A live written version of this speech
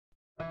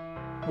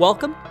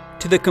Welcome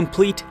to the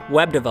Complete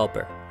Web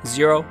Developer,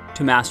 Zero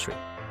to Mastery.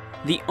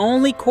 The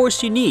only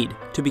course you need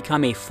to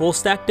become a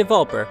full-stack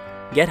developer,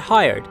 get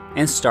hired,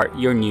 and start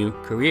your new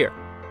career.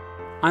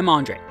 I'm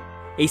Andre,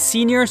 a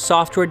senior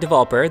software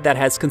developer that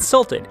has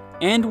consulted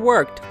and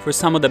worked for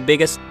some of the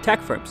biggest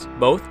tech firms,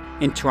 both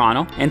in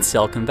Toronto and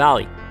Silicon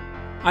Valley.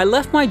 I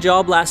left my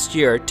job last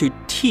year to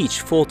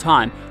teach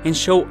full-time and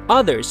show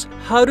others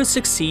how to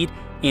succeed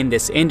in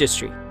this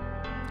industry.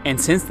 And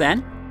since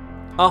then,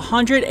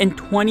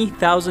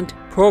 120,000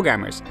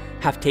 programmers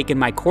have taken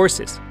my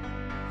courses.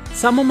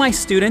 Some of my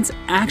students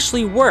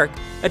actually work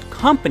at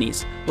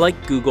companies like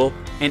Google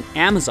and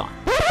Amazon.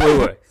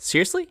 Wait,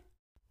 seriously?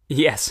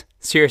 Yes,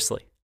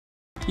 seriously.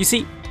 You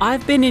see,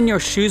 I've been in your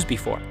shoes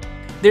before.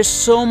 There's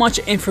so much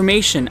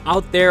information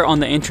out there on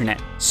the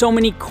internet. So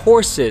many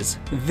courses,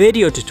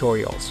 video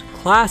tutorials,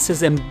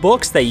 classes, and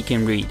books that you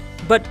can read.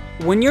 But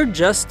when you're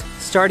just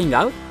starting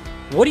out,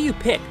 what do you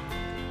pick?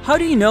 How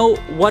do you know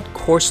what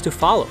course to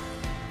follow?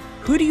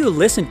 Who do you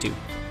listen to?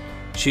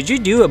 Should you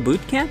do a boot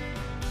camp?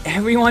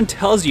 Everyone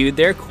tells you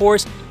their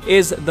course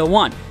is the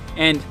one,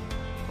 and,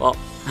 well,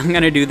 I'm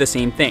gonna do the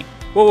same thing.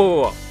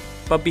 Whoa.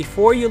 But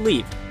before you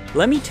leave,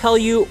 let me tell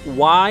you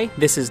why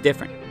this is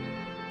different.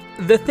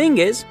 The thing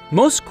is,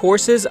 most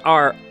courses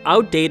are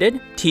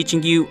outdated,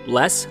 teaching you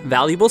less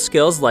valuable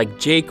skills like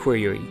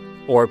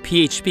jQuery or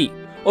PHP,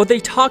 or they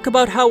talk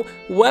about how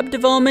web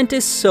development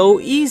is so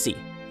easy.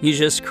 You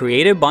just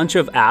create a bunch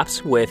of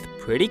apps with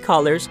pretty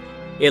colors.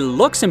 It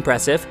looks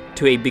impressive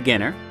to a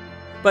beginner,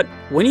 but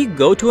when you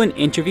go to an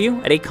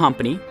interview at a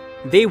company,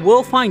 they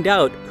will find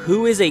out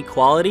who is a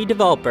quality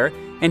developer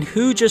and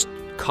who just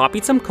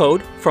copied some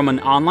code from an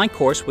online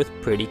course with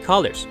pretty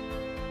colors.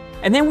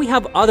 And then we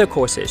have other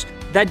courses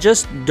that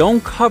just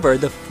don't cover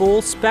the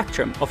full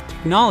spectrum of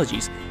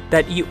technologies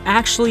that you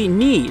actually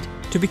need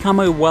to become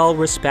a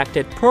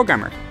well-respected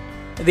programmer.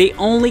 They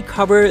only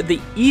cover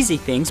the easy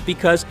things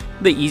because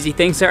the easy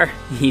things are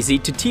easy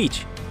to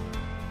teach.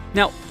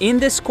 Now, in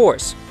this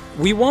course,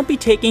 we won't be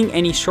taking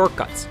any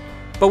shortcuts,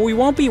 but we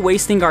won't be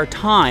wasting our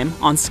time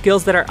on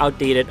skills that are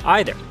outdated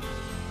either.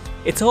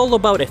 It's all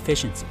about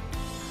efficiency.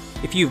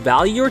 If you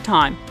value your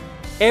time,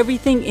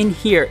 everything in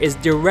here is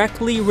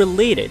directly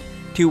related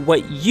to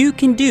what you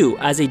can do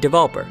as a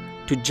developer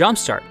to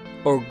jumpstart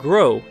or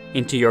grow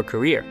into your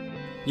career.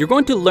 You're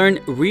going to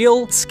learn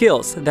real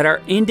skills that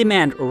are in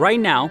demand right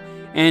now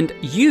and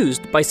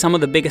used by some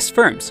of the biggest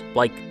firms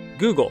like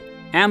Google,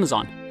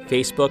 Amazon,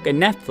 Facebook, and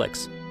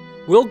Netflix.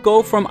 We'll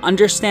go from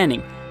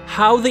understanding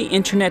how the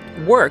internet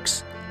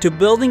works to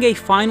building a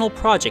final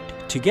project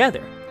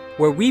together,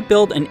 where we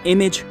build an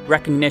image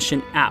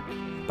recognition app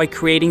by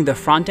creating the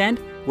front end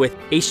with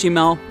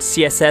HTML,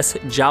 CSS,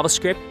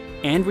 JavaScript,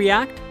 and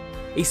React,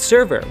 a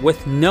server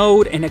with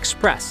Node and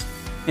Express,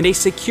 and a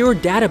secure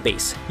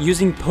database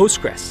using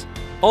Postgres,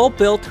 all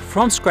built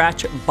from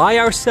scratch by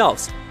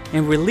ourselves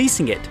and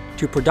releasing it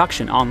to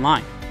production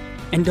online.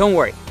 And don't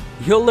worry,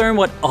 you'll learn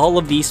what all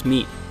of these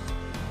mean.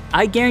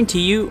 I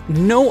guarantee you,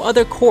 no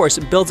other course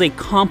builds a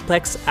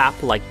complex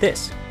app like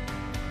this.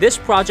 This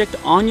project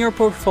on your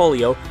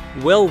portfolio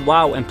will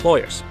wow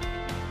employers.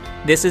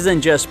 This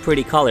isn't just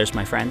pretty colors,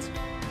 my friends.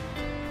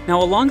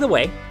 Now, along the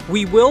way,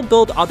 we will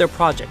build other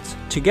projects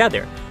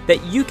together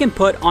that you can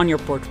put on your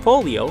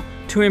portfolio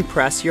to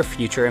impress your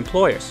future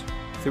employers.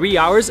 3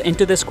 hours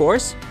into this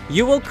course,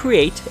 you will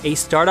create a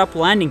startup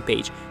landing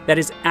page that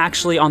is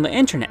actually on the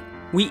internet.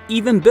 We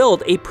even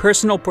build a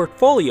personal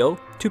portfolio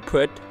to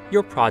put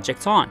your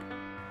projects on.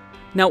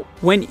 Now,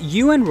 when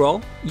you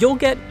enroll, you'll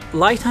get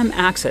lifetime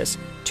access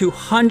to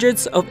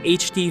hundreds of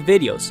HD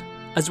videos,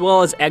 as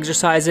well as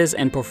exercises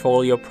and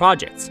portfolio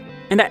projects.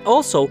 And I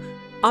also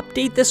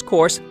update this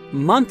course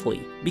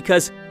monthly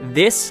because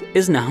this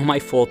is now my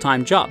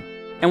full-time job.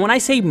 And when I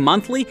say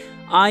monthly,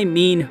 I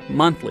mean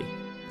monthly.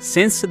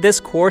 Since this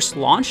course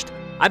launched,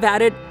 I've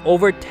added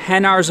over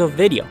 10 hours of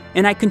video,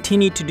 and I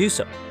continue to do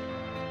so.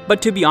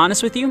 But to be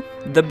honest with you,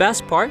 the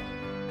best part,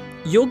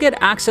 you'll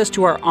get access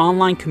to our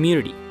online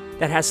community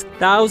that has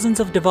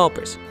thousands of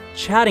developers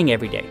chatting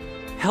every day,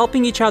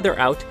 helping each other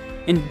out,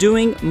 and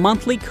doing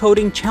monthly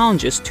coding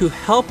challenges to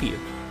help you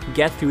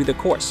get through the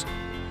course.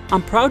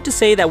 I'm proud to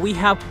say that we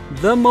have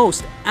the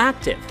most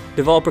active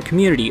developer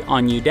community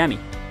on Udemy.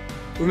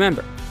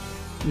 Remember,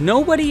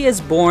 nobody is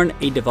born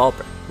a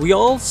developer. We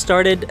all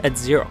started at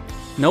zero.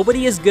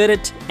 Nobody is good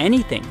at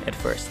anything at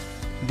first.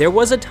 There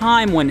was a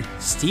time when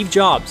Steve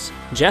Jobs,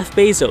 Jeff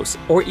Bezos,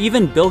 or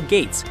even Bill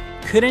Gates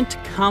couldn't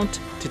count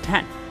to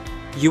 10.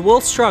 You will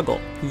struggle,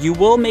 you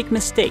will make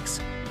mistakes,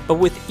 but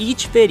with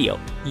each video,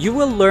 you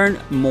will learn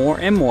more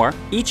and more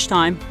each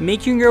time,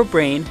 making your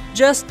brain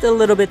just a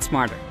little bit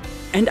smarter.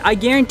 And I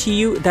guarantee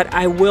you that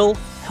I will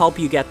help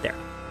you get there.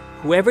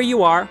 Whoever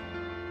you are,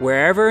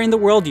 wherever in the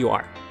world you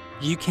are,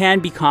 you can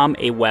become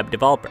a web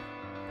developer.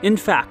 In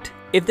fact,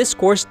 if this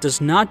course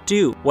does not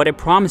do what it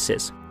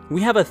promises,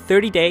 we have a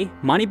 30-day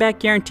money-back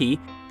guarantee,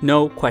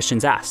 no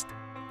questions asked.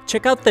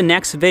 Check out the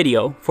next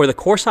video for the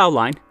course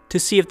outline to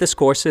see if this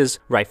course is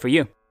right for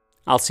you.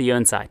 I'll see you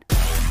inside.